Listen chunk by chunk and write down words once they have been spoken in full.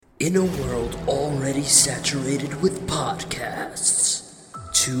In a world already saturated with podcasts,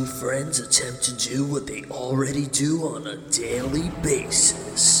 two friends attempt to do what they already do on a daily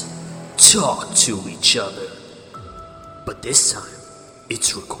basis. Talk to each other. But this time,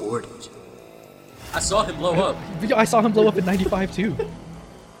 it's recorded. I saw him blow up. I saw him blow up in 95 too.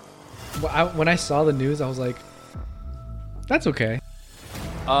 When I saw the news, I was like, that's okay.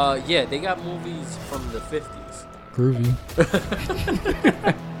 Yeah, they got movies from the 50s. Groovy.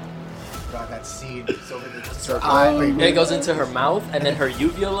 God, that scene. It goes into her mouth, and then her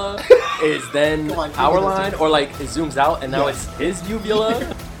uvula is then Come on, power give me this line, thing. or like it zooms out, and now it's his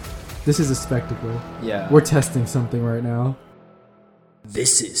uvula. This is a spectacle. Yeah. We're testing something right now.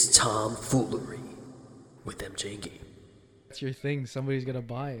 This is Tomfoolery with MJ Game. That's your thing. Somebody's gonna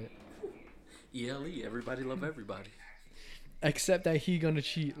buy it. ELE, everybody love everybody. Except that he gonna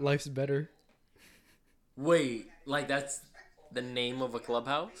cheat. Life's better. Wait, like that's the name of a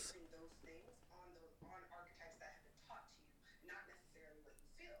clubhouse?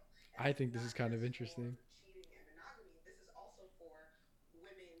 I think this is kind of interesting.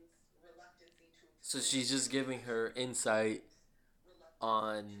 So she's just giving her insight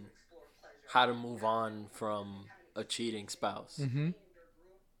on how to move on from a cheating spouse. Mm-hmm.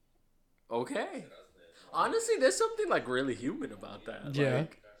 Okay. Honestly, there's something like really human about that. Yeah.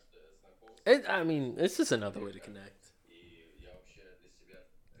 Like, I mean, it's just another way to connect.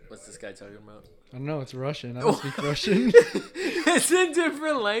 What's this guy talking about? I don't know. It's Russian. I don't speak Russian. It's in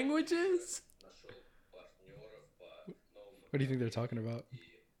different languages? What do you think they're talking about?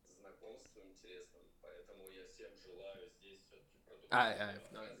 I have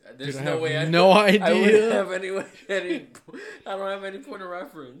no idea. There's Dude, I no have way I no I wouldn't idea. have I don't have any point of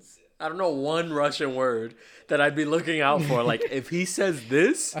reference. I don't know one Russian word that I'd be looking out for. Like, if he says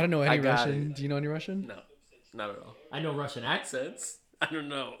this, I don't know any got Russian. it. Do you know any Russian? No, not at all. I know Russian Accents? I don't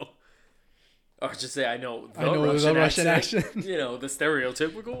know. Or just say I know the I know Russian, the Russian accent. accent. You know, the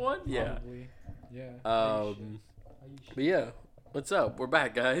stereotypical one? Yeah. Probably. Yeah. But yeah, what's up? We're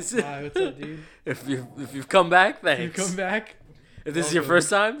back, guys. Hi, what's up, dude? if you've come back, thanks. You come back? If this is your first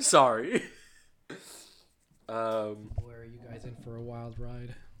time, sorry. Boy, are you guys in for a wild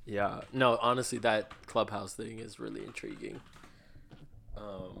ride? Yeah. No, honestly, that clubhouse thing is really intriguing.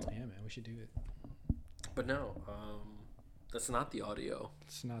 Yeah, man, we should do it. But no, that's not the audio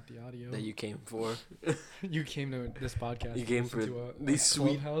It's not the audio. that you came for. You came to this podcast. You to came listen for to these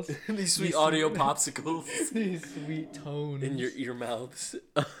sweet, Clubhouse. these sweet These audio sweet- popsicles These sweet tones in your ear mouths.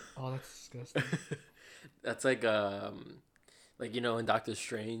 Oh, that's disgusting. That's like you know, in Doctor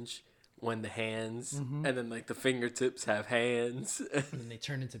Strange, when the hands and then like the fingertips have hands. And then they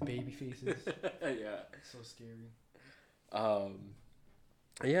turn into baby faces. Yeah. So scary.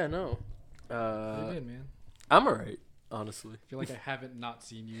 Yeah. No. You're good, man. I'm alright, honestly. I feel like I haven't not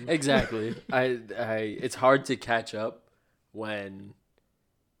seen you. Exactly. I it's hard to catch up when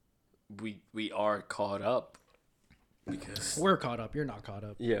we are caught up because We're caught up. You're not caught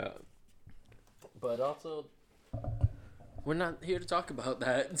up. yeah. But also we're not here to talk about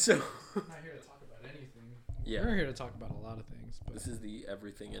that. So We're not here to talk about anything. yeah. We're here to talk about a lot of things. But This is the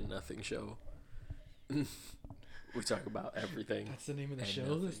everything and nothing show. We talk about everything. that's the name of the And show.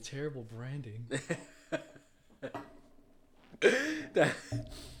 nothing. That's terrible branding.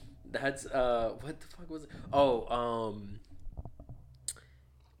 That's what the fuck was it? Oh,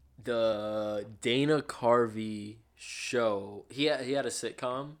 the Dana Carvey show. He had a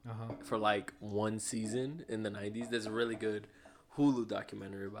sitcom Uh-huh. for like one season in the 90s. There's a really good Hulu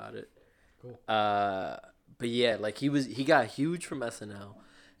documentary about it. Cool. But yeah, like he got huge from SNL,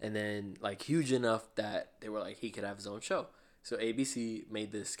 and then like huge enough that they were like he could have his own show. So ABC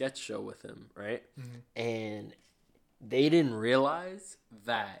made this sketch show with him, right? And they didn't realize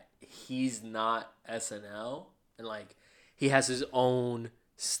that he's not SNL, and like he has his own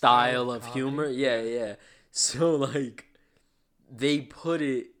style of humor. Yeah, yeah. So like they put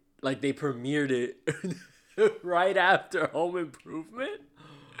it like they premiered it right after Home Improvement.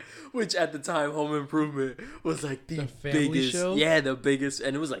 Which at the time, Home Improvement was like the family biggest, show? yeah, the biggest,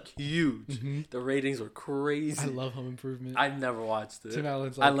 and it was like huge. The ratings were crazy. I love Home Improvement. I've never watched it. Tim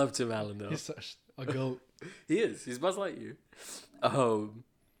Allen's I like- love Tim Allen though. He's such a goat. He is. He's Buzz Lightyear.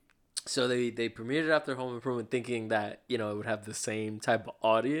 So they premiered it after Home Improvement, thinking that it would have the same type of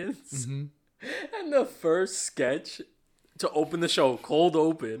audience. And the first sketch to open the show, cold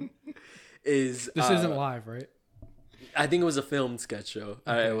open, is This isn't live, right? I think it was a filmed sketch show.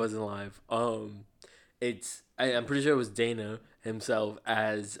 It wasn't live. I'm pretty sure it was Dana himself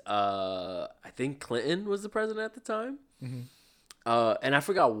as I think Clinton was the president at the time. And I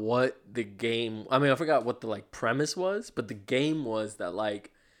forgot what the game. I forgot what the premise was, but the game was that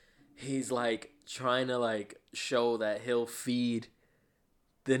he's like trying to like show that he'll feed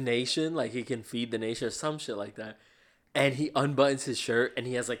the nation, like he can feed the nation or some shit like that. And he unbuttons his shirt and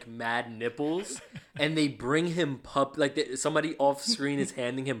he has like mad nipples, and they bring him somebody off screen is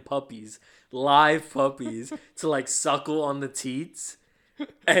handing him puppies, live puppies, to like suckle on the teats.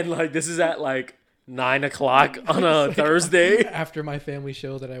 And like this is at like 9 o'clock on a Thursday after my family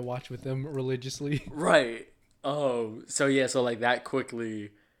show that I watch with them religiously. Right. Oh, so yeah, so like that quickly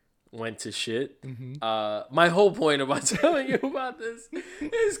went to shit. My whole point about telling you about this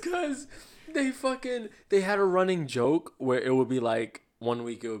is because they had a running joke where it would be like, one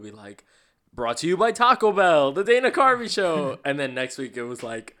week it would be like, brought to you by Taco Bell, the Dana Carvey show. And then next week it was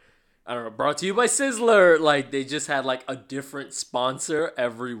like, I don't know, brought to you by Sizzler. Like they just had like a different sponsor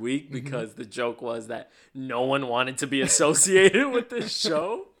every week because the joke was that no one wanted to be associated with this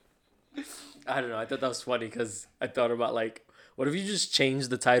show. I don't know. I thought that was funny because I thought about like, what if you just change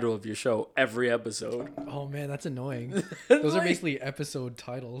the title of your show every episode? Oh man, that's annoying. Those are basically episode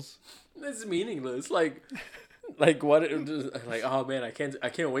titles. It's meaningless. Like what? Like, oh man, I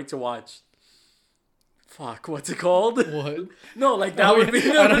can't wait to watch. Fuck, what's it called? What? No, like that would be.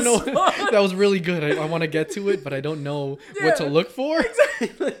 I don't know. That was really good. I want to get to it, but I don't know what to look for.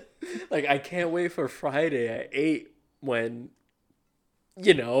 Exactly. Like I can't wait for Friday at 8 when,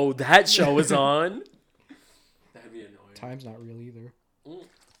 you know, that show is on. That'd be annoying. Time's not real either.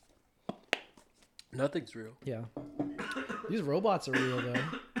 Nothing's real. Yeah. These robots are real though.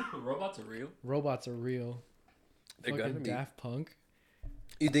 Robots are real. Robots are real. They're Fucking gonna be. Daft Punk.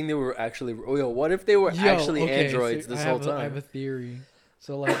 You think they were actually? Yo, what if they were actually androids this whole time? I have a theory.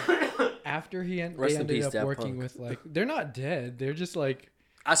 So like, after they ended up Daft working Punk. with like, they're not dead. They're just like.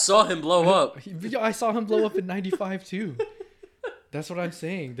 I saw him blow up. I saw him blow up in '95 too. That's what I'm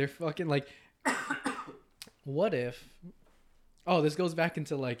saying. They're fucking like. What if? Oh, this goes back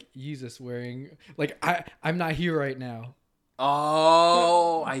into like Jesus wearing like I'm not here right now.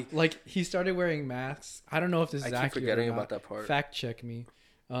 Oh, like he started wearing masks. I don't know if this is keep accurate. forgetting or not. about that part. Fact check me.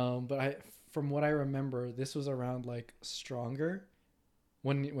 But from what I remember, this was around like Stronger,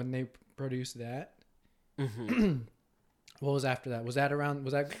 when they produced that. Mm-hmm. What was after that? Was that around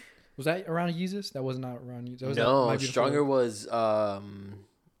Jesus? That was not around Jesus. Was No, that Stronger was my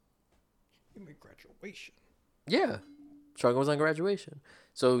graduation. Yeah, Stronger was on Graduation.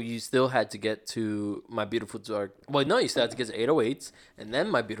 So you still had to get to My Beautiful Dark. Well, no, you still had to get to 808s, and then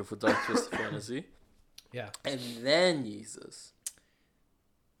My Beautiful Dark Twisted Fantasy, Yeah. and then Jesus.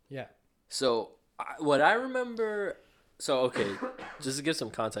 Yeah. So what I remember. So okay, just to give some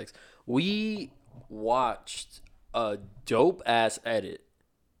context, we watched a dope ass edit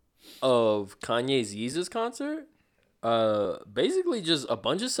of Kanye's Yeezus concert. Basically just a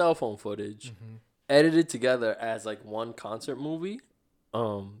bunch of cell phone footage edited together as like one concert movie.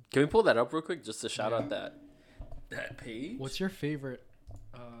 Can we pull that up real quick just to shout out that page? What's your favorite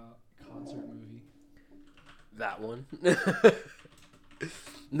concert movie? That one.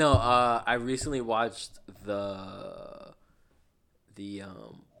 No, I recently watched the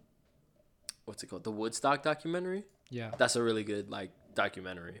what's it called? The Woodstock documentary. Yeah. That's a really good like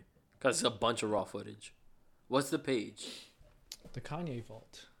documentary because it's a bunch of raw footage. What's the page? The Kanye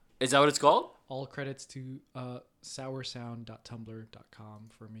Vault. Is that what it's called? All credits to soursound.tumblr.com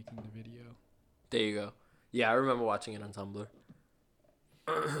for making the video. There you go. Yeah, I remember watching it on Tumblr.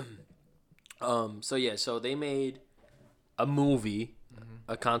 So they made a movie,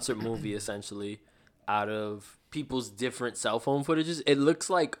 a concert movie essentially, out of people's different cell phone footages. It looks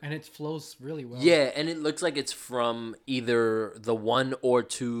like, And it flows really well. yeah, and it looks like it's from either the 1 or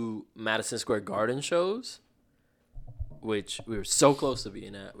 2 Madison Square Garden shows, which we were so close to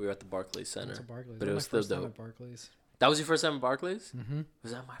being at. We were at the Barclays Center, It's Barclays. but That it was was my still first time dope. at Barclays. That was your first time at Barclays? Mm-hmm.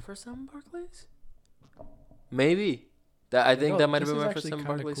 Was that my first time at Barclays? Maybe. I think that might have been my first time at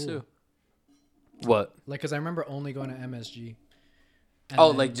Barclays too. What? Like, because I remember only going to MSG. And Oh,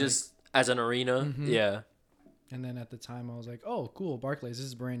 then, like just as an arena? Mhm. Yeah. And then at the time, I was like, oh, cool, Barclays. This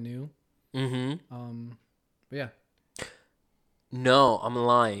is brand new. Mm-hmm. But yeah. No, I'm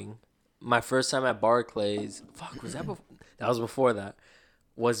lying. My first time at Barclays, was that before? That was before that.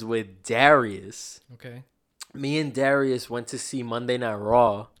 Was with Darius. Okay. Me and Darius went to see Monday Night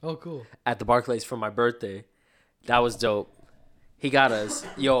Raw Oh, cool. at the Barclays for my birthday. That was dope. He got us.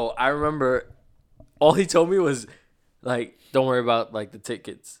 Yo, I remember all he told me was like, don't worry about like the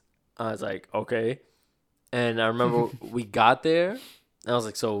tickets. I was like, okay. And I remember we got there and I was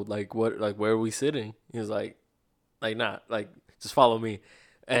like, so like what, like where are we sitting? He was like nah, like just follow me.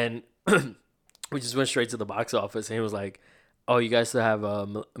 And we just went straight to the box office and he was like, oh, you guys still have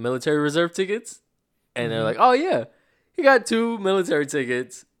military reserve tickets? And they're like, oh yeah, he got 2 military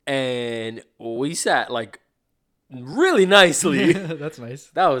tickets and we sat like really nicely. That's nice.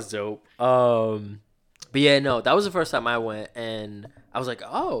 That was dope. But yeah, no, that was the first time I went, and I was like,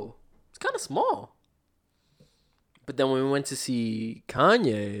 oh, it's kind of small. But then when we went to see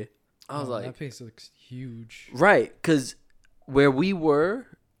Kanye, I was like, that place looks huge. right, because where we were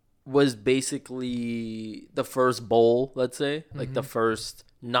was basically the first bowl, let's say, like the first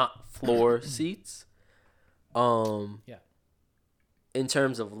not floor seats. Yeah. In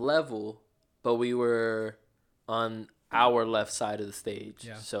terms of level, but we were on our left side of the stage,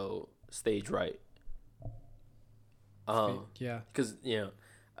 Yeah. so stage right. Yeah. Because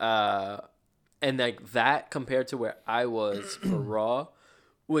and like that compared to where I was for Raw,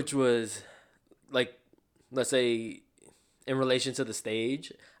 which was like, let's say, in relation to the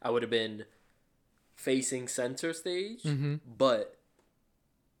stage, I would have been facing center stage, but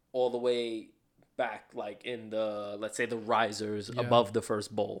all the way back, like in the, let's say, the risers above the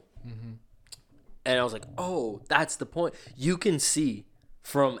first bowl. And I was like, oh, that's the point. You can see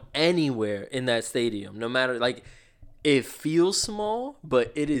from anywhere in that stadium, no matter, like, it feels small,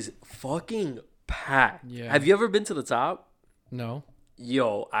 but it is fucking packed. Yeah. Have you ever been to the top? No.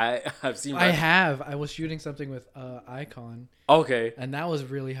 Yo, I've seen. I have. I was shooting something with Icon, Okay. and that was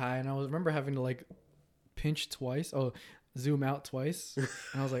really high, and I remember having to like pinch twice. Oh, zoom out twice, and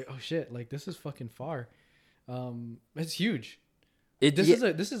I was like, oh shit, like this is fucking far. It's huge.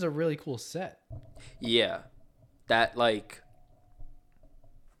 This is a really cool set. Yeah, that like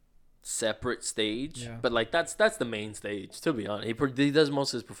separate stage, Yeah. but like that's the main stage. To be honest, he does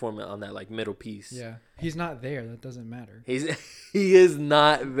most of his performance on that like middle piece. Yeah, he's not there. That doesn't matter. he is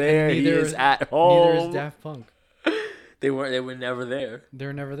not there. He is at home. Neither is Daft Punk. They were never there.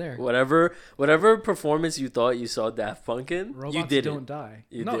 They're never there. Whatever performance you thought you saw Daft Punk in, Robots you didn't. don't die.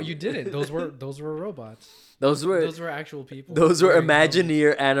 You No, didn't. you didn't. Those were robots. Those were actual people. those were wearing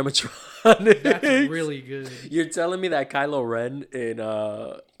Imagineer animatronics. That's really good. You're telling me that Kylo Ren in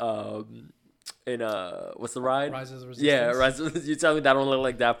what's the ride? Rise of the Resistance. Yeah, Rise of, you telling me that don't look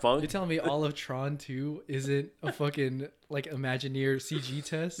like Daft Punk? You're telling me all of Tron 2 isn't a fucking like Imagineer CG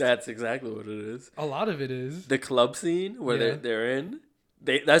test? That's exactly what it is. A lot of it is. The club scene where Yeah. they're in.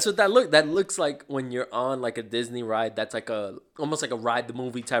 That's what that looks like when you're on like a Disney ride. That's like almost like a ride the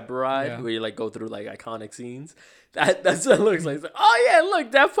movie type of ride Yeah. where you like go through like iconic scenes. That's what it looks like. It's like, oh yeah,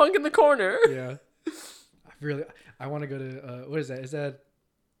 look, Daft Punk in the corner. Yeah. I want to go to what is that? Is that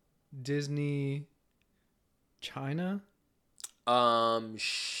Disney China?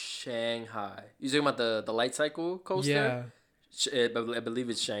 Shanghai. You talking about the light cycle coaster? Yeah. I believe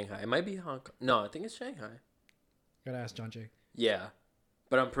it's Shanghai. It might be Hong Kong. No, I think it's Shanghai. Gotta ask John Jay. Yeah,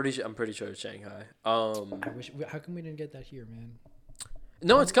 but I'm pretty sure it's Shanghai. I wish. How come we didn't get that here, man?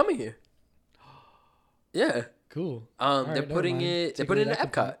 No, it's coming here. Yeah. Cool. They're never putting mind. it. They Take put it in away that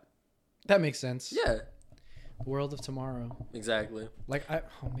Epcot. complaint. That makes sense. Yeah. World of Tomorrow. Exactly. Like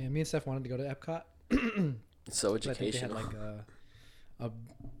oh man, me and Steph wanted to go to Epcot. It's so But I think they had educational. like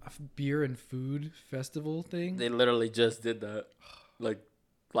a beer and food festival thing. They literally just did that, like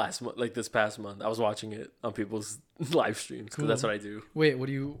last month, like this past month. I was watching it on people's live streams because that's Cool. what I do. Wait, where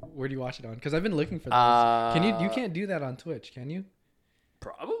do you watch it on? Because I've been looking for those. Can you can't do that on Twitch, can you?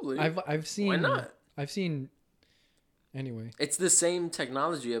 Probably. I've seen. Why not? I've seen. Anyway, It's the same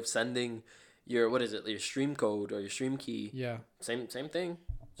technology of sending your your stream code or your stream key. yeah. Same thing.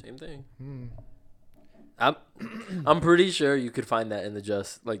 Same thing. Hmm. I'm pretty sure you could find that in the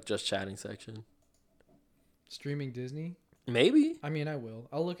just chatting section. Streaming Disney. Maybe. I mean, I will.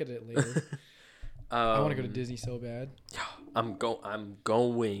 I'll look at it later. I want to go to Disney so bad. I'm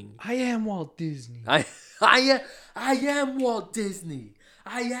going. I am Walt Disney. I am Walt Disney.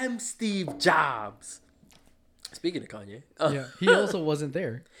 I am Steve Jobs. Speaking of Kanye, Yeah, he also wasn't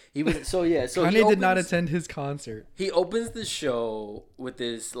there. he was so he Kanye did not opens- attend his concert. He opens the show with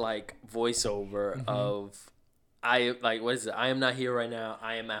this like voiceover of what is it? I am not here right now.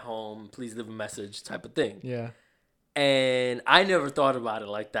 I am at home. Please leave a message type of thing. Yeah. And I never thought about it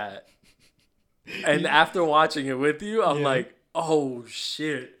like that. And after watching it with you, I'm Yeah. like, oh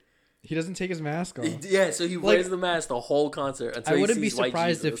shit. He doesn't take his mask off. Yeah, so he wears the mask the whole concert until I he wouldn't be sees White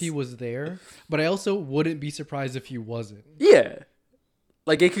surprised if Jesus. he was there, but I also wouldn't be surprised if he wasn't. Yeah.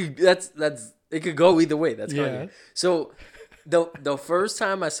 Like it could it could go either way. That's Yeah. Kanye. So the first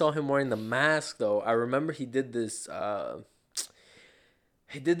time I saw him wearing the mask though, I remember he did this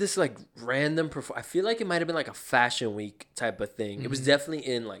like random I feel like it might have been like a fashion week type of thing. It was definitely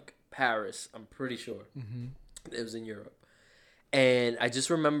in like Paris, I'm pretty sure. It was in Europe. And I just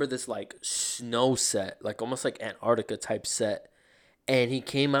remember this like snow set, like almost like Antarctica type set. And he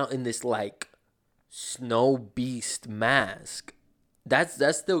came out in this like snow beast mask.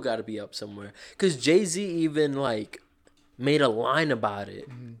 That's still got to be up somewhere. Cause Jay-Z even like made a line about it.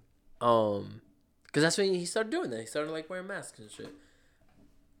 Cause that's when he started doing that. He started like wearing masks and shit.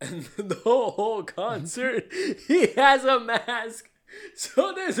 And the whole concert, he has a mask.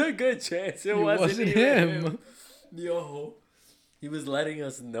 So there's a good chance it wasn't even him. Yo, he was letting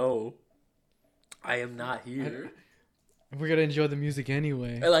us know, I am not here. We're gonna enjoy the music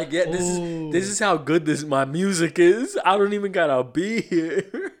anyway. And like, yeah, this is how good my music is. I don't even gotta be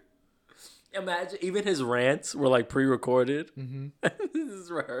here. Imagine even his rants were like pre-recorded. This is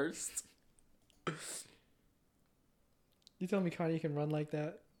rehearsed. You tell me Kanye can run like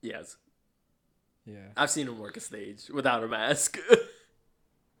that? Yes, Yeah. I've seen him work a stage without a mask.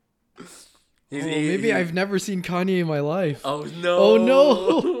 Maybe I've never seen Kanye in my life. Oh no! Oh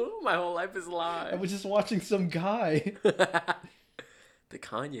no! My whole life is a lie. I was just watching some guy. The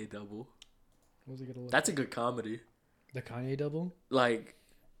Kanye double. What was it gonna look? That's a good comedy. The Kanye double? Like,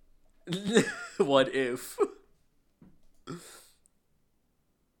 what if?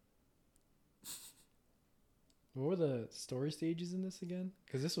 What were the story stages in this again?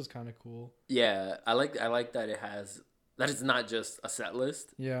 Because this was kind of cool. Yeah, I like that it has that it's not just a set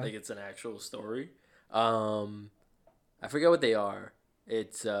list. Yeah. Like it's an actual story. I forget what they are.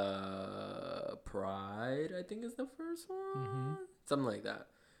 It's Pride, I think is the first one. Something like that.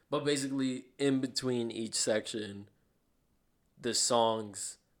 But basically in between each section the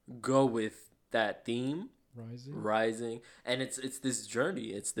songs go with that theme. Rising. And it's this journey.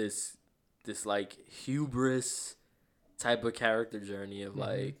 It's this like hubris type of character journey of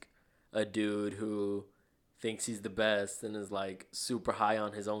like a dude who thinks he's the best and is like super high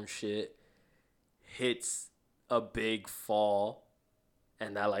on his own shit, hits a big fall,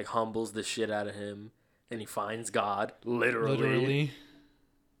 and that like humbles the shit out of him, and he finds God literally.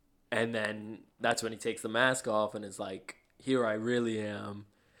 And then that's when he takes the mask off and is like, here I really am,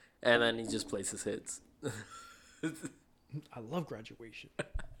 and then he just plays his hits. I love Graduation.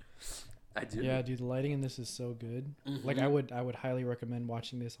 I do. Yeah, dude, the lighting in this is so good. Like I would highly recommend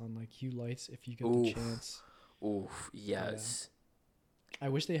watching this on like Hue Lights if you get the chance. Oof, yes. Yeah. I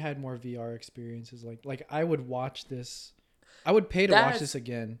wish they had more VR experiences. Like I would watch this. I would pay to watch this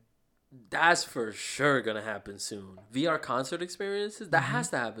again. That's for sure gonna happen soon. VR concert experiences, that has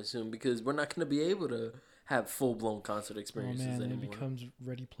to happen soon because we're not gonna be able to have full blown concert experiences anymore. It becomes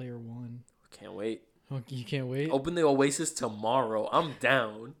Ready Player One. Can't wait. Oh, you can't wait? Open the Oasis tomorrow. I'm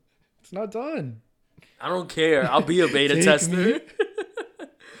down. It's not done. I don't care. I'll be a beta tester.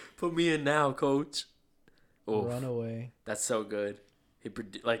 Put me in now, coach. Oof. Runaway. That's so good. He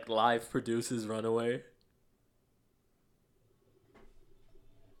like live produces Runaway.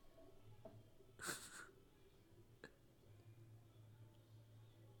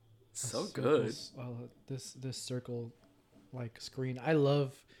 So good. This circle like screen. I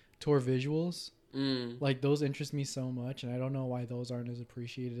love tour visuals. Like those interest me so much, and I don't know why those aren't as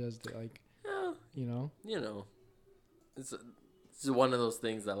appreciated as the like. Yeah. You know, it's one of those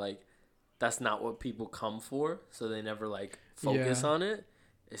things that like that's not what people come for, so they never like focus on it.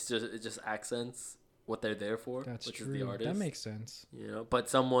 It just accents what they're there for, which is the artist. That makes sense. You know, but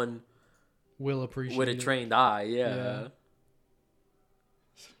someone will appreciate with a trained eye. Yeah.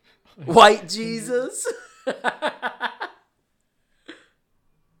 White Jesus.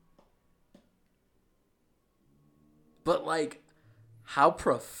 But like, how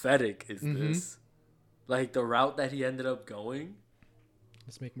prophetic is this? Like the route that he ended up going.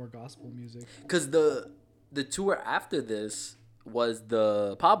 Let's make more gospel music. Because the tour after this was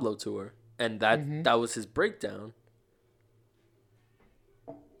the Pablo tour, and that was his breakdown.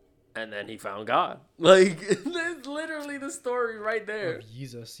 And then he found God. Like that's literally the story right there. Oh,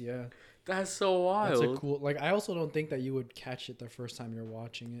 Jesus, yeah. That's so wild. That's a cool. Like I also don't think that you would catch it the first time you're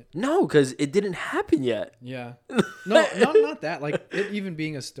watching it. No, because it didn't happen yet. Yeah. No, not that. Like it even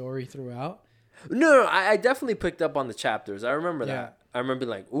being a story throughout. No, I definitely picked up on the chapters. I remember that. Yeah. I remember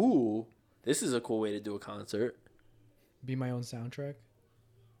like, ooh, this is a cool way to do a concert. Be my own soundtrack.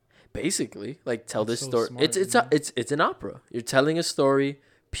 Basically, like tell That's this so story. smart, It's an opera. You're telling a story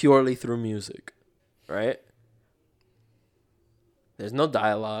purely through music, right? There's no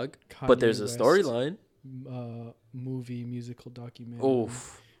dialogue, but there's a storyline. Movie, musical documentary.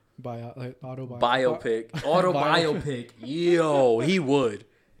 Oof. Autobiopic. Autobiopic. Yo, he would.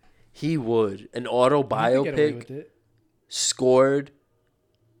 An autobiopic scored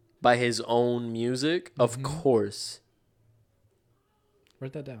by his own music, of course.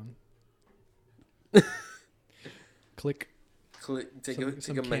 Write that down. Click. Take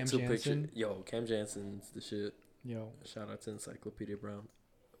a mental picture. Yo, Cam Jansen's the shit. Yo. Shout out to Encyclopedia Brown.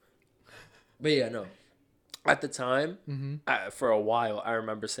 But yeah, no. At the time, Mm-hmm. for a while, I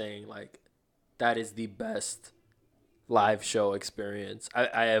remember saying like, that is the best live show experience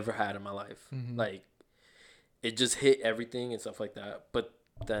I ever had in my life. Mhm. Like, it just hit everything and stuff like that. But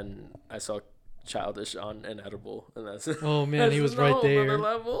then I saw Childish on Inedible, and that's Oh man, that's he was a right whole nother there.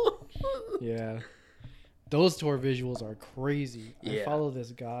 level. Yeah. Those tour visuals are crazy. Yeah. I follow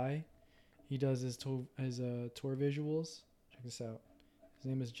this guy. He does his tour visuals. Check this out. His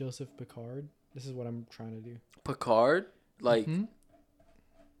name is Joseph Picard. This is what I'm trying to do. Picard, like Mhm.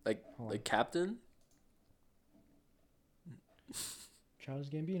 like Hold on. like Captain. Childish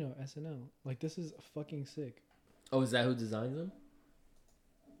Gambino, SNL. Like, this is fucking sick. Oh, is that who designs them?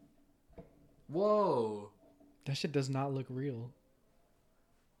 Whoa. That shit does not look real.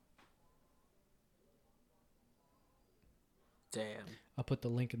 Damn. I'll put the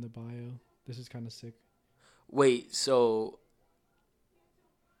link in the bio. This is kind of sick. Wait, so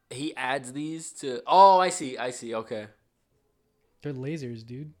he adds these to. Oh, I see. Okay. They're lasers,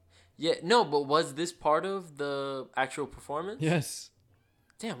 dude. Yeah, no, but was this part of the actual performance? Yes.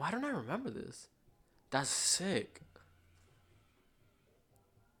 Damn, why don't I remember this? That's sick.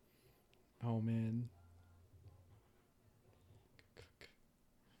 Oh man,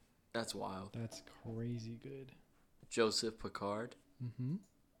 That's wild. that's crazy good. Joseph Picard. Mm-hmm.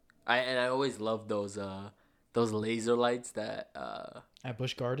 I always love those laser lights that At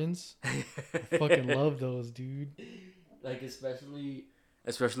Busch Gardens, I fucking love those, dude. like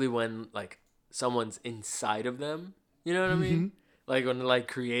especially when like someone's inside of them. You know what I mean? Like when it like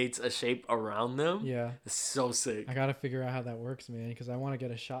creates a shape around them. Yeah, It's so sick. I gotta figure out how that works, man, because I want to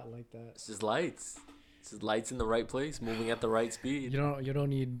get a shot like that. It's just lights. It's just lights in the right place, moving at the right speed. You don't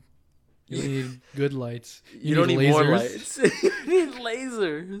need good lights. You don't need more lasers. lights. You need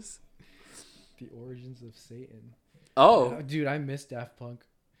lasers. The origins of Satan. Oh, Dude, I miss Daft Punk.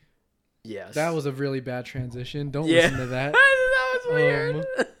 yes. That was a really bad transition. Don't Yeah. listen to that. That was weird.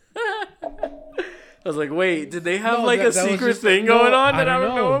 I was like, wait, did they have No, like that a was secret just- thing no, going on I that I don't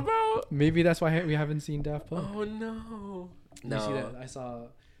don't know know. about? Maybe that's why we haven't seen Daft Punk. Oh no. You see No. that? I saw.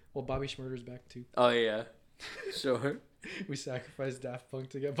 Well, Bobby Schmurder's back too. Oh yeah. Sure. We sacrificed Daft Punk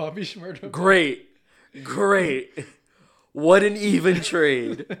to get Bobby Schmurder. back. Great. What an even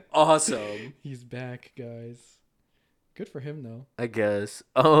trade. Awesome. He's back, guys. Good for him, though. I guess.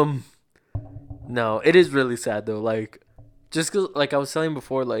 No, it is really sad though. Like, just 'cause, like I was saying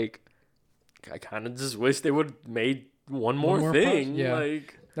before, like, I kind of just wish they would have made one more more thing. push, yeah.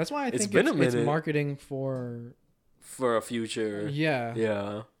 Like, That's why I It's think been a it's minute. marketing for. for a future. Yeah.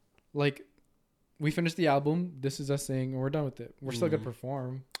 Yeah. Like, we finished the album. This is us saying we're done with it. We're still Mm-hmm. gonna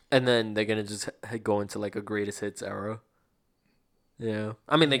perform. And then they're gonna just go into like a greatest hits era. Yeah.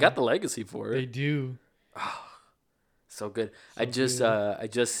 I mean, they got the legacy for They it. do. So good. So I just good. I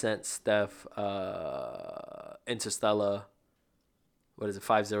just sent Steph Interstellar. What is it?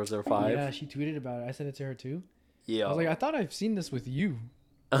 5005. Yeah, she tweeted about it. I sent it to her too. Yeah. I was like, I thought I've seen this with you.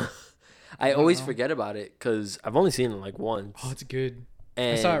 I always Wow. forget about it because I've only seen it like once. Oh, it's good.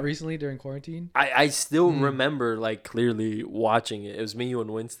 and I saw it recently during quarantine. I still remember like clearly watching it. It was me, you,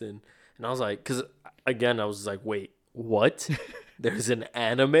 and Winston, and I was like, because again, I was like, wait, what? There's an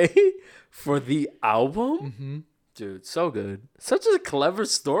anime for the album, Mm-hmm. dude. So good. Such a clever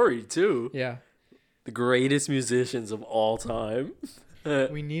story too. Yeah, The greatest musicians of all time.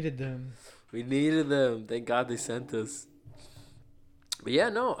 we needed them. We needed them. Thank God they sent us. But yeah,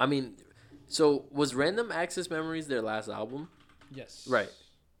 no, I mean, so was Random Access Memories their last album? Yes. Right.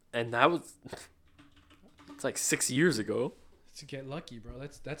 And that was, it's like 6 years ago. To get lucky, bro.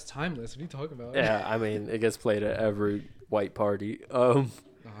 That's timeless. What are you talking about? Yeah, I mean, it gets played at every white party. No,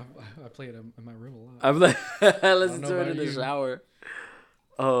 I play it in my room a lot. I'm like, I listen know to it about in the you. shower.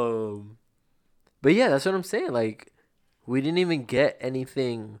 But yeah, that's what I'm saying. Like, we didn't even get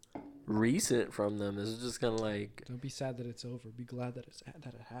anything recent from them. This is just kind of like, Don't be sad that it's over. Be glad that it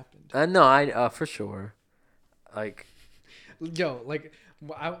happened. no, I for sure. Like, Yo, like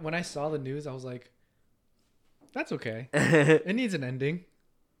when I saw the news, I was like, that's okay. It needs an ending.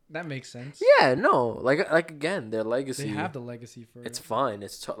 That makes sense. yeah, no, like again, their legacy. They have the legacy for It's it. fine.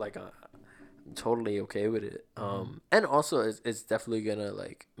 It's I'm totally okay with it. And also it's definitely gonna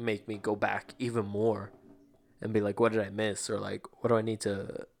like make me go back even more, and be like, what did I miss, or like, what do I need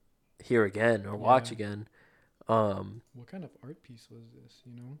to hear again or watch Yeah. again? What kind of art piece was this?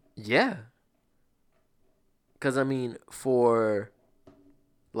 You know? Yeah. Cause I mean, for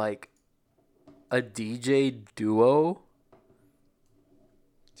like a DJ duo,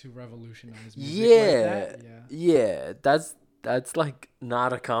 To revolutionize music yeah, like that? Yeah. yeah, that's like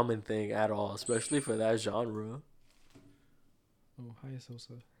not a common thing at all, especially for that genre. Oh, hi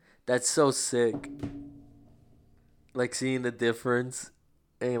Sosa. That's so sick. like seeing the difference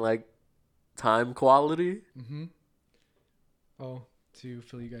in like time quality. Mm-hmm. Oh, to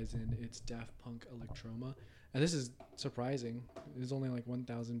fill you guys in, it's Daft Punk Electroma. And this is surprising. There's only like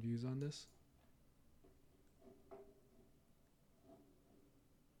 1,000 views on this.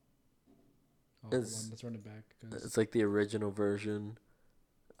 Oh, hold It's- on, let's run it back. 'Cause It's like the original version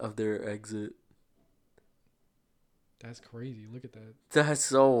of their exit. that's crazy. Look at that. That's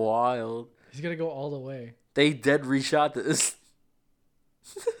so wild. He's gonna go all the way. They dead reshot this.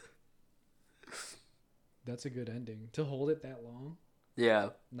 That's a good ending. To hold it that long,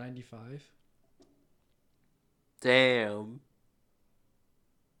 Yeah. 95. Damn.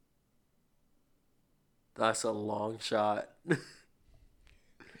 That's a long shot.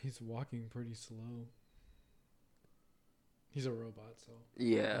 He's walking pretty slow. He's a robot, so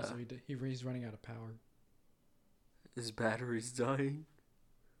Yeah. also he's running out of power. His battery's dying.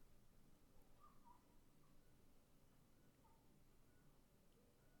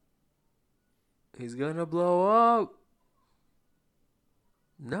 He's gonna blow up.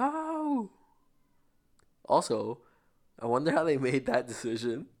 No. Also, I wonder how they made that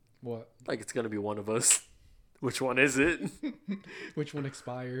decision. What? Like, it's gonna be one of us. Which one is it? Which one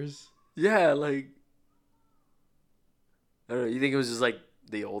expires? Yeah, like, I don't know. You think it was just like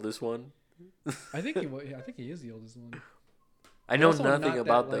the oldest one? I think he is the oldest one. I know Also not nothing that,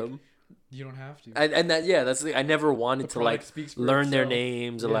 about like, them. You don't have to. And that, yeah, that's the thing. I never wanted The to like product speaks for learn their itself.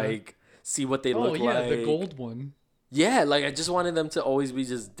 names or Yeah. like see what they Oh look yeah, like. the gold one. Yeah, like I just wanted them to always be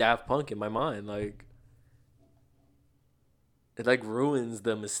just Daft Punk in my mind. Like it like ruins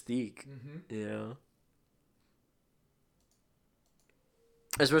the mystique. Mm-hmm. You know?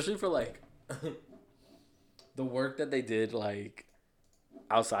 Especially for like the work that they did like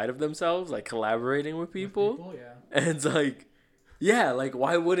outside of themselves, like collaborating with people. Yeah. And it's like, yeah, like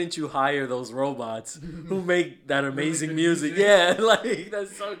why wouldn't you hire those robots who make that amazing good music? music. Yeah, like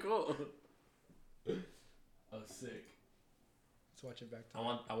that's so cool. Oh, sick. Let's watch it back. To I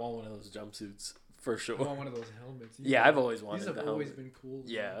want one of those jumpsuits for I sure. want one of those helmets. Yeah, I've always wanted These have the always helmet. been cool.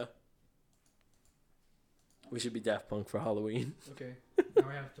 Yeah. We should be Daft Punk for Halloween. Okay. Now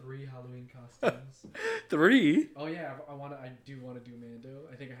I have 3 Halloween costumes. 3? Oh yeah, I do want to do Mando.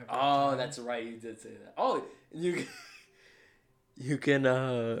 I think I have. Oh, time. that's right. You did say that. Oh, you can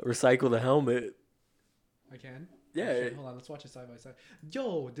recycle the helmet. I can. Yeah. Oh, shit, hold on. Let's watch it side by side.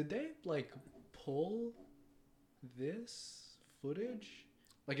 Yo, did they like pull this footage?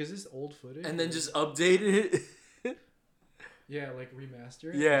 Like, is this old footage? And then or- just update it. yeah, like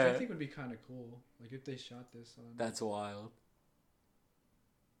remaster it. Yeah. Which I think would be kind of cool. Like if they shot this on. That's wild.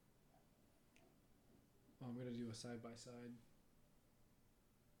 Oh, I'm gonna do a side by side.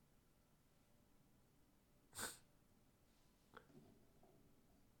 Oh man,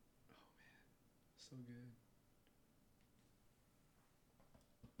 so good.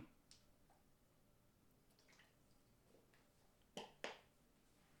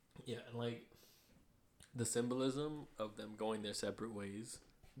 Yeah, and like the symbolism of them going their separate ways.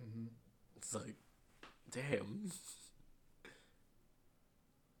 Mm-hmm. It's like, damn.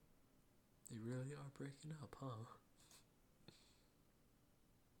 They really are breaking up, huh?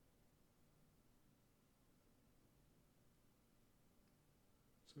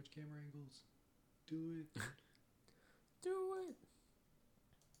 Switch camera angles. Do it. Do it.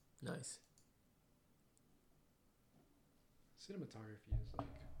 Nice. Cinematography is like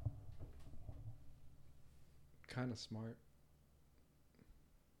kind of smart.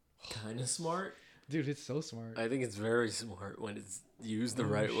 Kind of smart. Dude, it's so smart. I think it's very smart when it's used the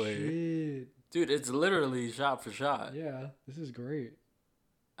right way. Shit. Dude, it's literally shot for shot. Yeah, this is great.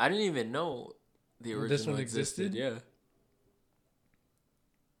 I didn't even know the original This one existed? Yeah.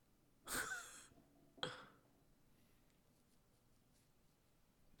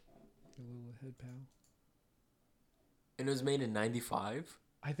 A little head pow. And it was made in 95?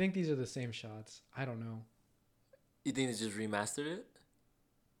 I think these are the same shots. I don't know. You think they just remastered it?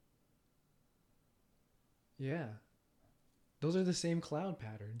 Yeah. Those are the same cloud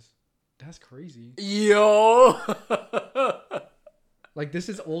patterns. That's crazy. Yo! Like, this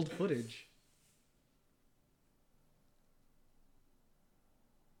is old footage.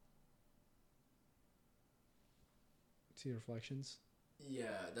 See reflections? Yeah,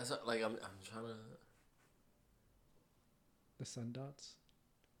 that's what, like I'm trying to. The sun dots?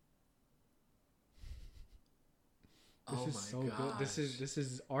 This Oh is my so good. This gosh.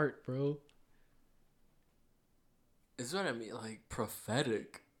 is art, bro. This is what I mean, like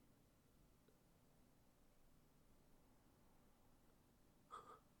prophetic.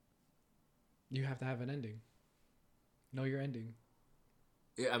 You have to have an ending. Know your ending.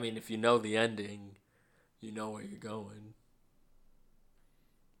 Yeah, I mean, if you know the ending, You know where you're going.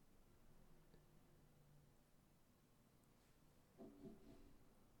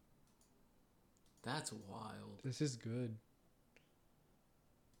 That's wild. This is good.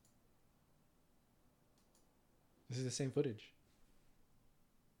 This is the same footage.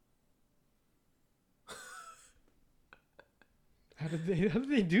 How did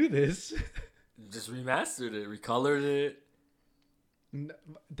they do this? Just remastered it, recolored it.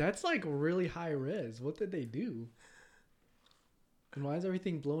 That's like really high res. What did they do? And why is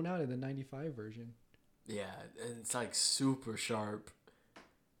everything blown out in the 95 version? Yeah, and it's like super sharp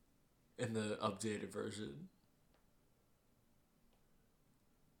in the updated version.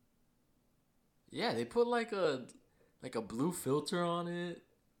 Yeah, they put like a blue filter on it.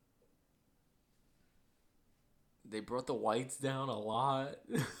 They brought the whites down a lot.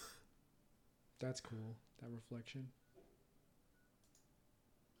 That's cool. That reflection.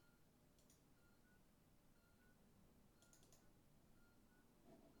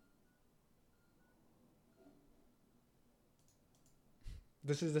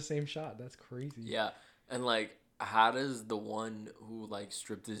 This is the same shot. That's crazy. Yeah, and like, how does the one who like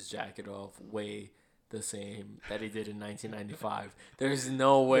stripped his jacket off weigh the same that he did in 1995? There's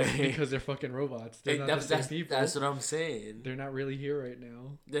no way. Because they're fucking robots. They're not the same people. That's what I'm saying. They're not really here right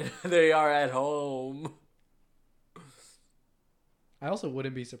now. They are at home. I also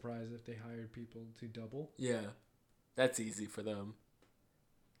wouldn't be surprised if they hired people to double. Yeah, that's easy for them.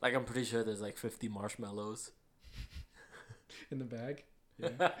 Like, I'm pretty sure there's like 50 marshmallows In the bag. Yeah.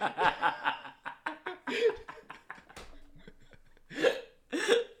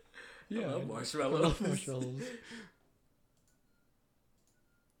 Yeah, I love I marshmallows. love marshmallows.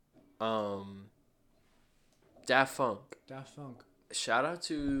 Daft Punk. Daft Punk. Shout out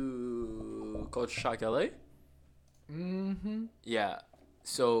to Culture Shock LA. Mm-hmm. Yeah.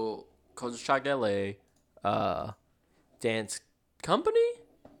 So Culture Shock LA, dance company,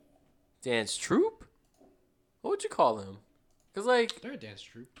 dance troupe. What would you call them? Cause like, They're a dance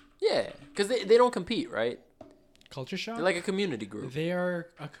troupe. yeah, cause they don't compete, right? Culture Shock. They're like a community group. They are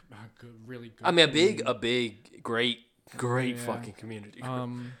a good, really good. I mean, a community. big, great Yeah. fucking community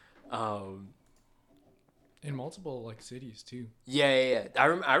group. In multiple like cities too. Yeah.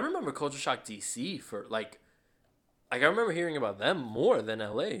 I remember Culture Shock DC for like I remember hearing about them more than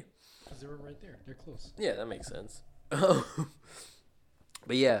LA. Because they were right there. They're close. Yeah, that makes sense.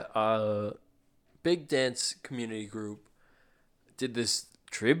 But yeah, big dance community group did this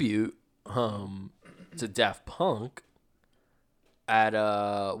tribute to Daft Punk at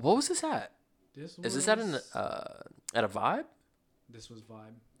what was this at? Is this at a Vibe? This was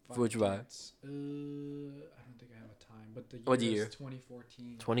Vibe. Which Vibe? Dance. I don't think I have a time, but the year What is year?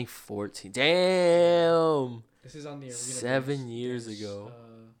 2014. 2014. Damn. This is on the Arena 7 Dance- years Dance, ago.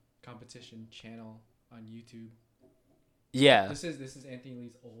 Competition channel on YouTube. Yeah. This is Anthony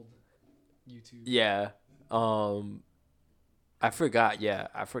Lee's old YouTube. Yeah. I forgot. Yeah.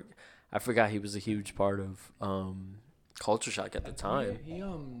 I forgot he was a huge part of Culture Shock at the time. He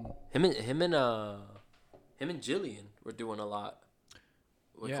Him and Jillian were doing a lot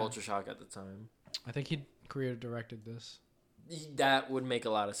with Yeah. Culture Shock at the time. I think he creative directed this. That would make a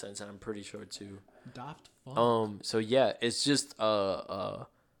lot of sense, and I'm pretty sure too. Daft Punk. So yeah, it's just a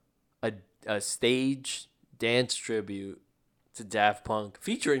stage dance tribute to Daft Punk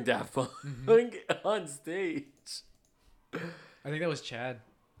featuring Daft Punk on stage. I think that was Chad.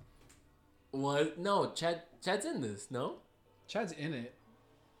 What? No, Chad's in this. No. Chad's in it.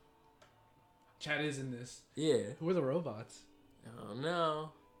 Chad is in this. Yeah. Who are the robots? Oh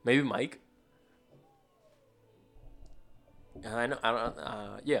no. Maybe Mike. I know. I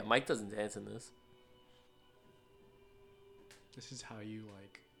don't. Yeah, Mike doesn't dance in this. This is how you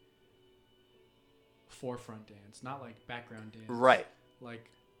like forefront dance, not like background dance. Right. Like,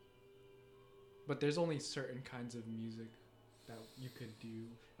 but there's only certain kinds of music that you could do.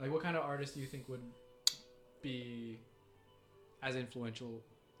 Like, what kind of artist do you think would be as influential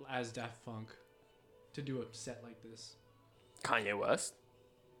as Daft Punk to do a set like this? Kanye West.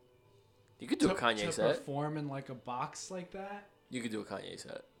 You could do a Kanye to set. perform in like a box like that. You could do a Kanye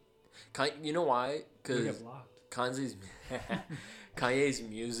set. You know why? You Because get blocked. Kanye's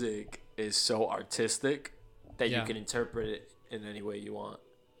music is so artistic that Yeah. you can interpret it in any way you want.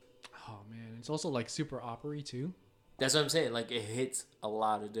 Oh man, it's also like super opery too. That's what I'm saying. Like, it hits a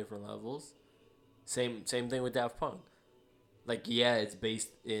lot of different levels. Same thing with Daft Punk. Like, yeah, it's based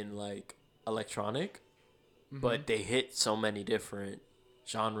in like electronic, but they hit so many different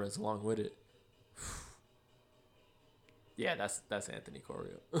genres along with it. Yeah, that's Anthony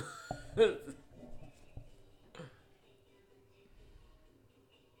Corio.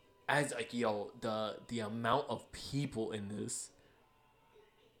 as like yo, the amount of people in this.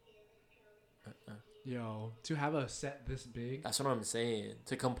 Yo, to have a set this big That's what I'm saying.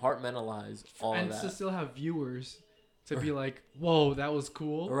 To compartmentalize all and of to that. still have viewers to be like, whoa, that was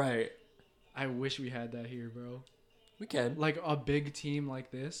cool. Right. I wish we had that here, bro. We can. Like a big team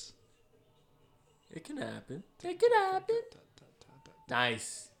like this. It can happen. It can happen.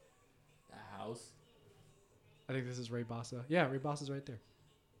 Nice. The house. I think this is Ray Bossa. Yeah, Ray Bossa's right there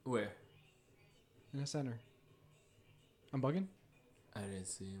Where? in the center. I'm bugging. I didn't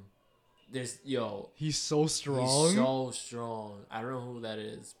see him. There's yo. He's so strong. He's so strong. I don't know who that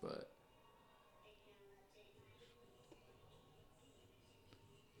is, but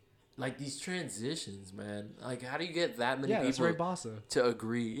like these transitions, man. Like, how do you get that many yeah, that's Ray people Bossa. to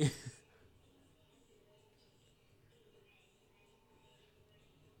agree?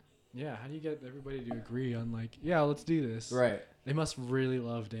 Yeah, how do you get everybody to agree on like, yeah, let's do this? Right. They must really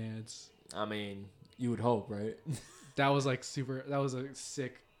love dance. I mean, you would hope, right? That was like super. That was a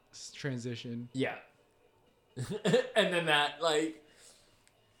sick transition. Yeah. And then that, like,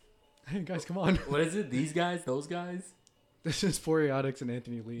 Hey guys, come on. what is it? These guys? Those guys? This is Poriotics and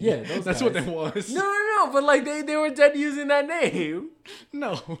Anthony Lee. Yeah, those that's what guys. that was. No, but like they were dead using that name.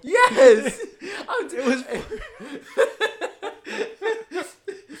 No. Yes. It was.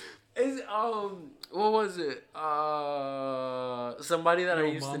 Is what was it? Somebody that I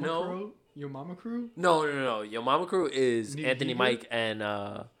Yo used to Mama know. Crew? Yo Mama Crew? No. Yo Mama Crew is Need Anthony, Heger? Mike,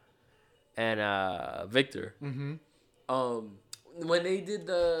 and Victor. Mm-hmm. When they did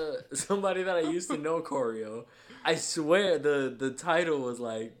the somebody that I used to know choreo, I swear the title was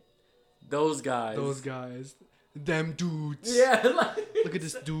like those guys. Those guys. Them dudes. Yeah, like, Look at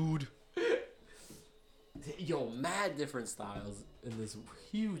this dude. yo, mad different styles in this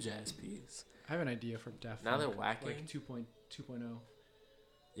huge ass piece. I have an idea for Daft Now they're Punk, whacking. like 2.2.0.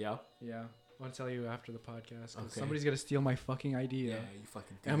 Yeah. Yeah. I want to tell you after the podcast. 'Cause Okay. somebody's going to steal my fucking idea. Yeah, you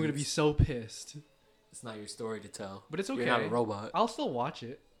fucking. And I'm going to be thieves. so pissed. It's not your story to tell. But it's okay. You're not a robot. I'll still watch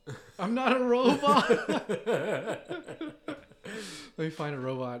it. I'm not a robot. Let me find a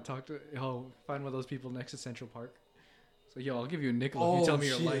robot. Find one of those people next to Central Park. So, yo, I'll give you a nickel if you tell me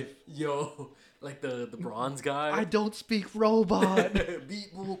your life. Yo, like the bronze guy. I don't speak robot.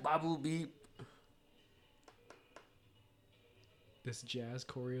 Beep boop babu beep. This jazz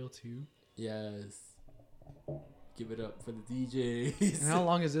choreo too. Yes. Give it up for the DJs. And how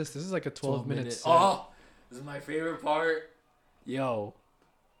long is this? This is like a 12 minute minutes. set. Oh, this is my favorite part. Yo.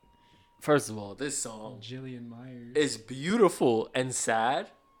 First of all, this song Jillian Myers. is beautiful and sad.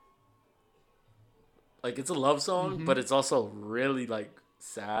 Like, it's a love song, but it's also really, like,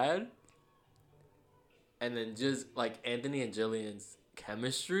 sad. And then just, like, Anthony and Jillian's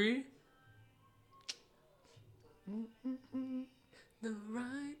chemistry. The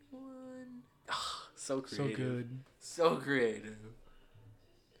right one. Ah, so So creative. good. So creative.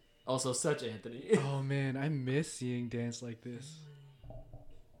 Also, such Anthony. Oh man, I miss seeing dance like this.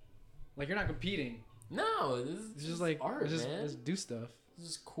 Like you're not competing. No, this It's just like art, let's man. just do stuff. This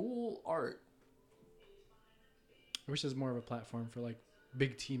is cool art. I wish there's more of a platform for like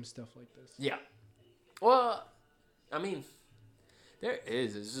big team stuff like this. Yeah. Well, I mean, there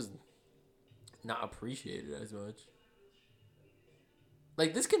is. It's just not appreciated as much.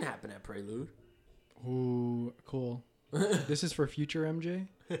 Like, this can happen at Prelude. Ooh, cool. This is for future MJ.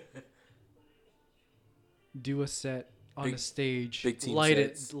 Do a set on Big- a stage. big team light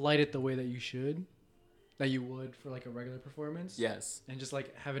sets. light it the way that you should, that you would for like a regular performance. Yes. And just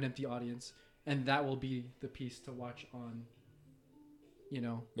like have an empty audience, and that will be the piece to watch on. You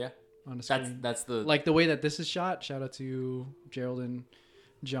know. Yeah. On a screen. That's the Like the way that this is shot. Shout out to Gerald and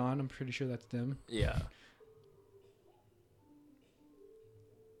John. I'm pretty sure that's them. yeah.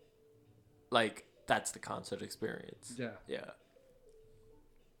 Like, that's the concert experience. Yeah. Yeah.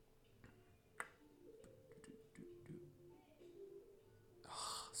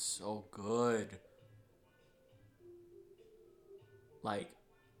 Oh, so good. Like,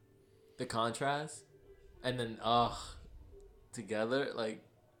 the contrast, and then together, like,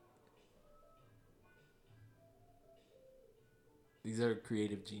 these are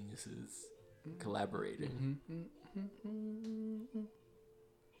creative geniuses collaborating.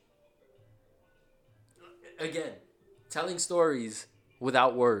 Again, telling stories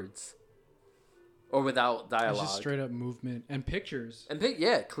without words or without It's dialogue. just straight up movement and pictures. And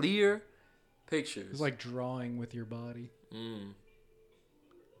clear pictures. It's like drawing with your body.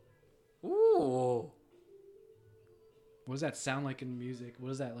 Ooh. What does that sound like in music? What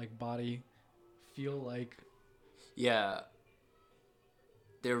does that like body feel like? Yeah.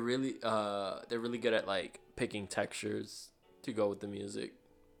 They're really good at like picking textures to go with the music.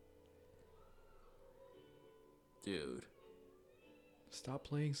 Dude. Stop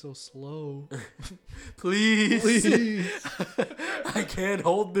playing so slow. Please. Please. I can't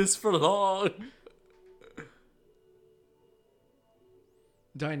hold this for long.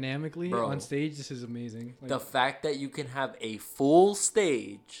 Dynamically Bro. on stage, this is amazing. Like, The fact that you can have a full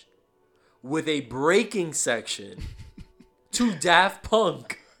stage with a breaking section to Daft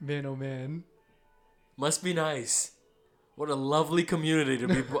Punk man, oh man. must be nice. What a lovely community to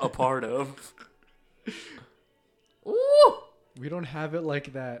be a part of. Ooh! We don't have it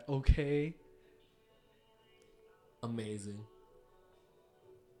like that, okay? Amazing.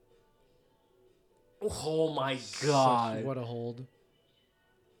 Oh my Such- god. what a hold.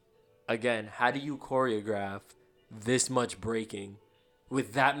 Again, how do you choreograph this much breaking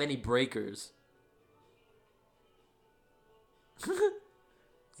with that many breakers?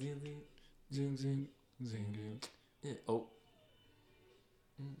 Zing, zing, zing, zing. Yeah, oh.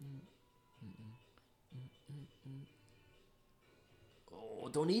 Oh,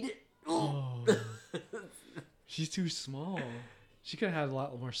 don't eat it. Oh. Oh. She's too small. She could have had a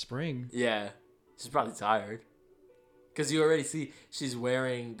lot more spring. Yeah, she's probably tired. Because you already see she's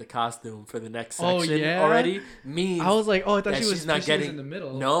wearing the costume for the next Oh, section yeah? already. Means I was like, oh, I thought that she was, she's not getting in the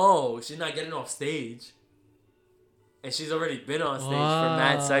middle. No, she's not getting off stage. And she's already been on stage for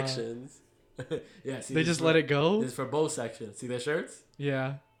mad Ah. sections. Yeah, see, They this just is let for- it go? This is for both sections. See their shirts?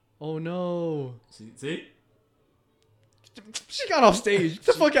 Yeah. Oh no. See? She got off stage. Get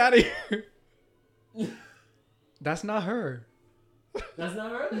the fuck out of here. That's not her. That's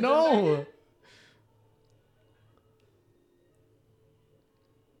not her? No.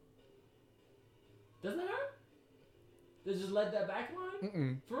 That's not her? They just let that back line?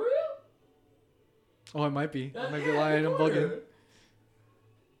 Mm-mm. For real? Oh, it might be. I That's might be lying. I'm bugging. her.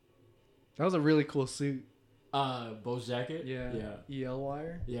 That was a really cool suit. Bo's jacket? Yeah. Yeah. EL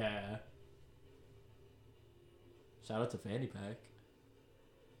wire. Yeah. Shout out to Fanny Pack.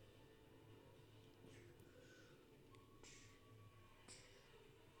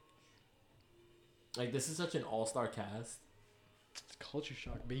 Like, this is such an all-star cast. It's culture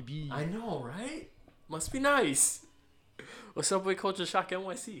shock, baby. I know, right? Must be nice. What's up with Culture Shock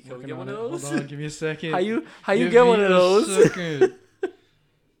NYC? Can we Working get one on of it. those? Hold on, give me a second. How you Give get me one of a those? second.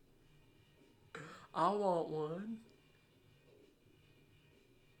 I want one.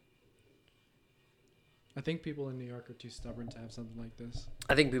 I think people in New York are too stubborn to have something like this.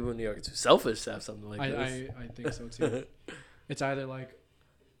 I think people in New York are too selfish to have something like this. I think so too. It's either like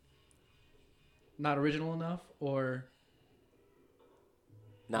not original enough or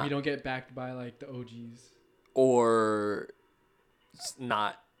Nah. we don't get backed by like the OGs. Or it's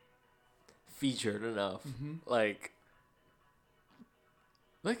not featured enough. Mm-hmm. Like,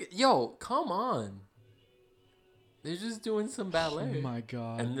 yo, come on. They're just doing some ballet. Oh my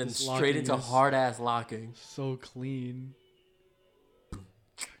god. and then this straight locking into is hard ass locking. So clean.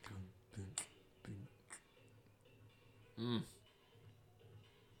 Mm.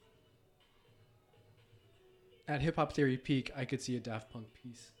 At Hip Hop Theory peak, I could see a Daft Punk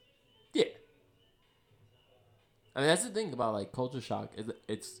piece. Yeah. I mean, that's the thing about like Culture Shock.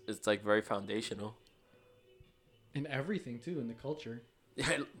 It's like very foundational. In everything too, in the culture.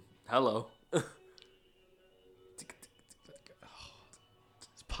 Hello. His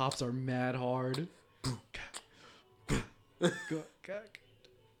pops are mad hard.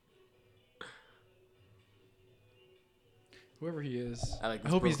 Whoever he is, I like I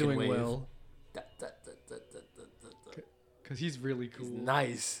this hope he's broken doing wave. well. Because he's really cool. He's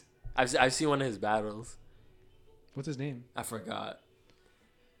nice. I've seen one of his battles. What's his name? I forgot.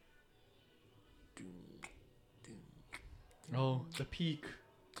 Oh, the peak.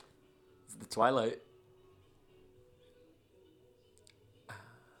 It's the Twilight.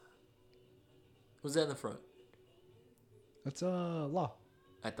 Who's that in the front? That's Law.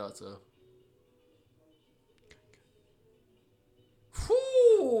 I thought so.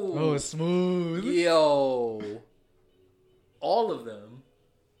 Whew. Oh, smooth. Yo. All of them.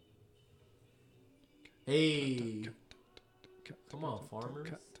 Hey. Come on, farmers.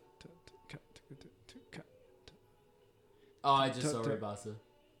 Oh, I just saw Ray Bassa.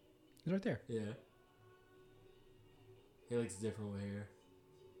 He's right there. Yeah. He looks different with hair.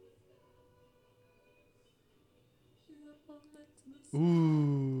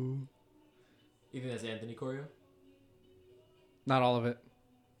 Ooh. You think that's Anthony Choreo? Not all of it.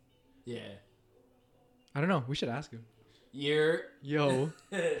 Yeah. I don't know. We should ask him. You're. Yo,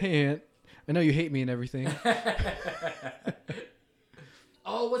 hey Ant. I know you hate me and everything.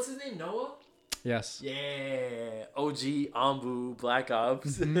 Oh, what's his name? Noah? Yes. Yeah. OG Ambu Black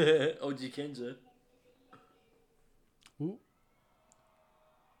Ops. Mm-hmm. OG Kenja. Ooh.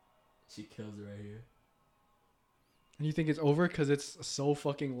 She kills it right here. And you think it's over because it's so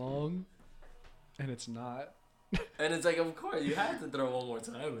fucking long, and it's not. And it's like, of course, you had to throw one more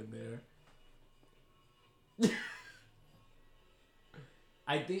time in there.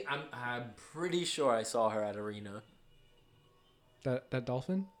 I'm pretty sure I saw her at Arena. That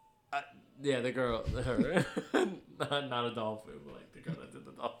dolphin? Yeah, the girl, her, not a dolphin, but like the girl that did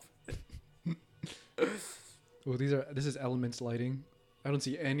the dolphin. Oh, this is Elements lighting. I don't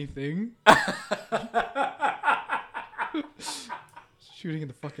see anything. Shooting in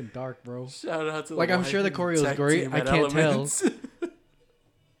the fucking dark, bro. Shout out to Like, I'm sure the choreo is great. I can't tell.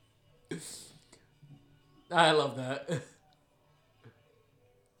 I love that.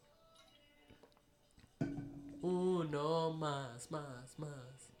 Uno más.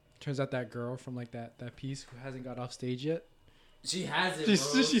 Turns out that girl from like that piece who hasn't got off stage yet. She has it,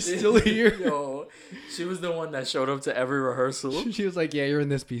 She's bro. still here. Yo, she was the one that showed up to every rehearsal. She was like, "Yeah, you're in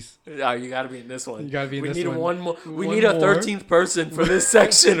this piece. Oh, you gotta be in this one. You gotta be in we this need one. one more. We One need a more. 13th person for this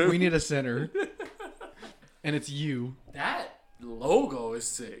section. We need a center, and it's you." That logo is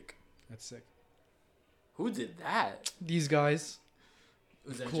sick. That's sick. Who did that? These guys,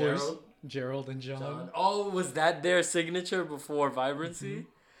 Was that of course, Gerald? Gerald and John. Oh, was that their signature before Vibrancy? Mm-hmm.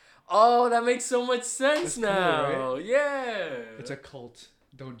 Oh, that makes so much sense That's cool, now. right? Yeah. It's a cult.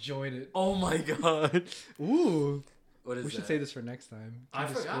 Don't join it. Oh my god. Ooh. What is We should that? say this for next time. I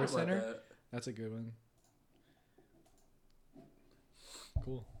The forgot Sports about Center. that. That's a good one.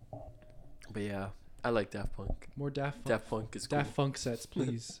 Cool. But yeah, I like Daft Punk. More Daft Funk. Daft Punk is cool. Daft Funk sets,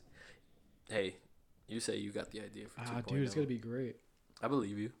 please. Hey, you say you got the idea for 2.0. Dude, it's gonna be great. I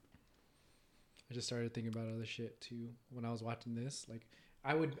believe you. I just started thinking about other shit too when I was watching this. Like,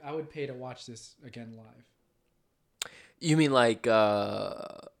 I would pay to watch this again live. You mean like in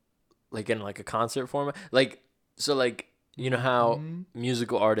like a concert format? Like, so like, you know how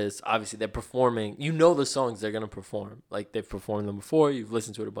musical artists, obviously they're performing, you know the songs they're going to perform. Like, they've performed them before, you've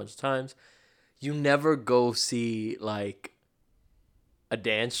listened to it a bunch of times. You never go see like a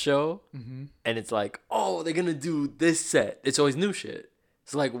dance show and it's like, oh, they're going to do this set. It's always new shit.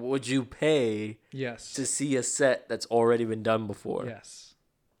 So like, would you pay Yes. to see a set that's already been done before? Yes.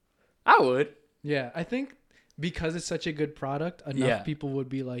 I would. Yeah, I think because it's such a good product, enough people would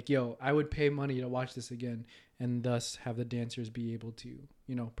be like, yo, I would pay money to watch this again, and thus have the dancers be able to,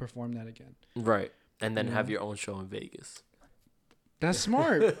 perform that again. Right. And then have your own show in Vegas. That's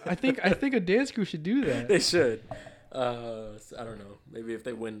smart. I think a dance crew should do that. They should. I don't know. Maybe if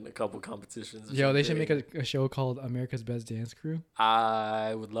they win a couple competitions. Or Yo, they should something. make a show called America's Best Dance Crew.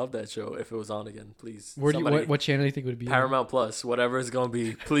 I would love that show if it was on again. Please. What channel do you think it would be on? Paramount Plus, whatever it's gonna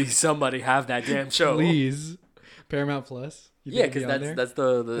be. Please, somebody have that damn show. Please. Paramount Plus. You Yeah, think it'd because be on there?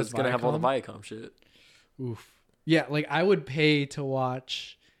 that's gonna have all the Viacom? Viacom shit. Oof. Yeah, like I would pay to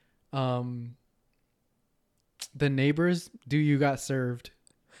watch The Neighbors Do You Got Served.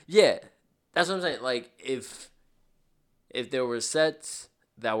 Yeah, that's what I'm saying. Like if there were sets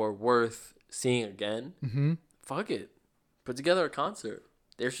that were worth seeing again, fuck it, put together a concert.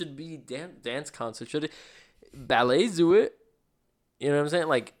 There should be dance concerts. Ballets do it? You know what I'm saying?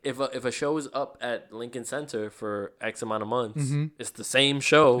 Like if a show is up at Lincoln Center for X amount of months, it's the same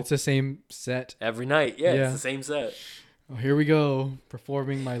show. It's the same set. Every night. Yeah, Yeah. it's the same set. Oh, here we go,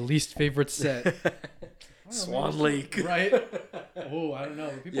 performing my least favorite set. Swan Lake. Right? Oh, I don't know.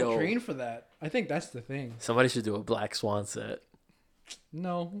 People Yo. train for that. I think that's the thing. Somebody should do a Black Swan set.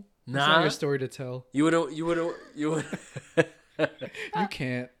 No. It's Nah. not your story to tell. You would. You can't. You can't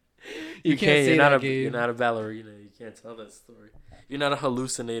can't. say You're not that, a. Gabe. You're not a ballerina. You can't tell that story. You're not a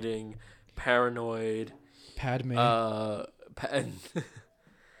hallucinating, paranoid, Padme.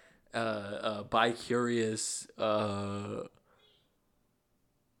 bi-curious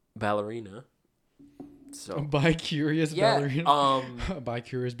ballerina. So A bi-curious yeah, ballerina. A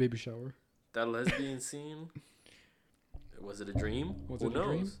bi-curious baby shower. that lesbian scene. Was it a dream? Was Who it a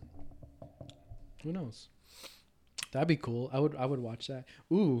dream? knows? Who knows? That'd be cool. I would watch that.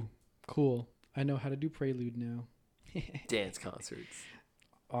 Ooh, cool. I know how to do Prelude now. Dance concerts.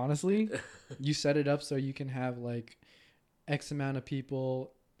 Honestly, you set it up so you can have like X amount of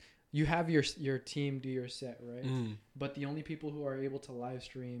people. You have your team do your set, right? But the only people who are able to live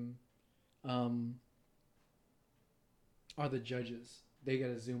stream are the judges. They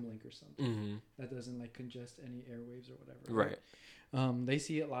get a Zoom link or something that doesn't like congest any airwaves or whatever. Right. They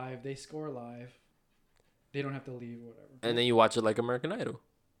see it live. They score live. They don't have to leave or whatever. And then you watch it like American Idol.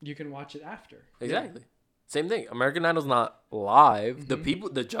 You can watch it after. Exactly. Same thing. American Idol's not live.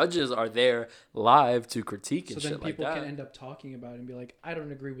 The judges are there live to critique So and then shit like people that. can end up talking about it and be like, I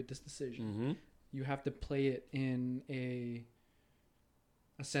don't agree with this decision. You have to play it in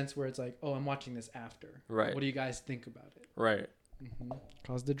a sense where it's like, oh, I'm watching this after. Right. What do you guys think about it? Right.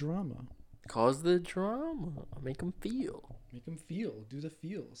 Cause the drama. Cause the drama. Make them feel. Make them feel. Do the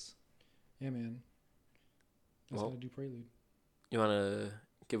feels. Yeah, man. That's Well, how to do Prelude. You want to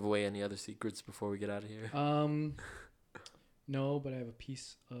give away any other secrets before we get out of here? No, but I have a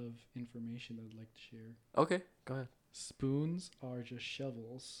piece of information that I'd like to share. Okay, go ahead. Spoons are just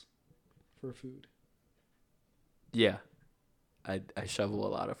shovels for food. Yeah. I shovel a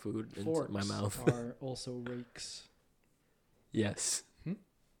lot of food Forks into my mouth. are also rakes. Yes. Hmm?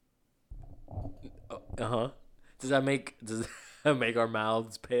 Uh-huh. Does that make our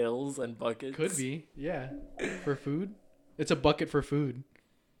mouths pails and buckets? Could be, yeah. For food? It's a bucket for food.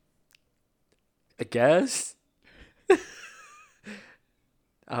 I guess.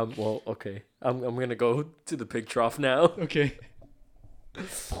 Well, okay. I'm gonna go to the pig trough now. Okay.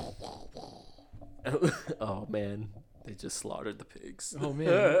 Oh man, they just slaughtered the pigs. Oh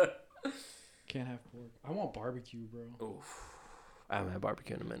man. Can't have pork. I want barbecue, bro. Oof. I haven't had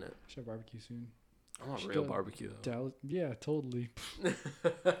barbecue in a minute. Should have barbecue soon. I want Should real go barbecue though. Dallas, yeah, totally.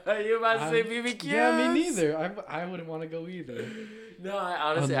 You about to say BBQ? Yeah, me neither. I wouldn't want to go either. No, I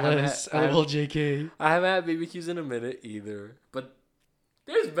honestly Unless LJK. I haven't had BBQs in a minute either. But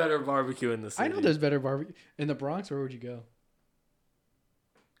there's better barbecue in the city. I know there's better barbecue in the Bronx. Where would you go?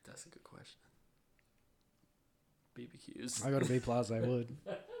 That's a good question. BBQs. I go to Bay Plaza. I would.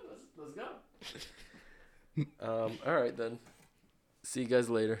 Let's go. All right then. See you guys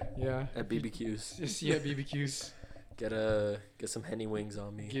later Yeah. at BBQs. Just yeah, BBQs. Get some Henny wings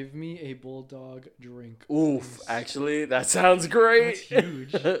on me. Give me a bulldog drink. Oof! please. Actually, that sounds great. That's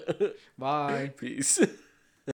huge. Bye. Peace.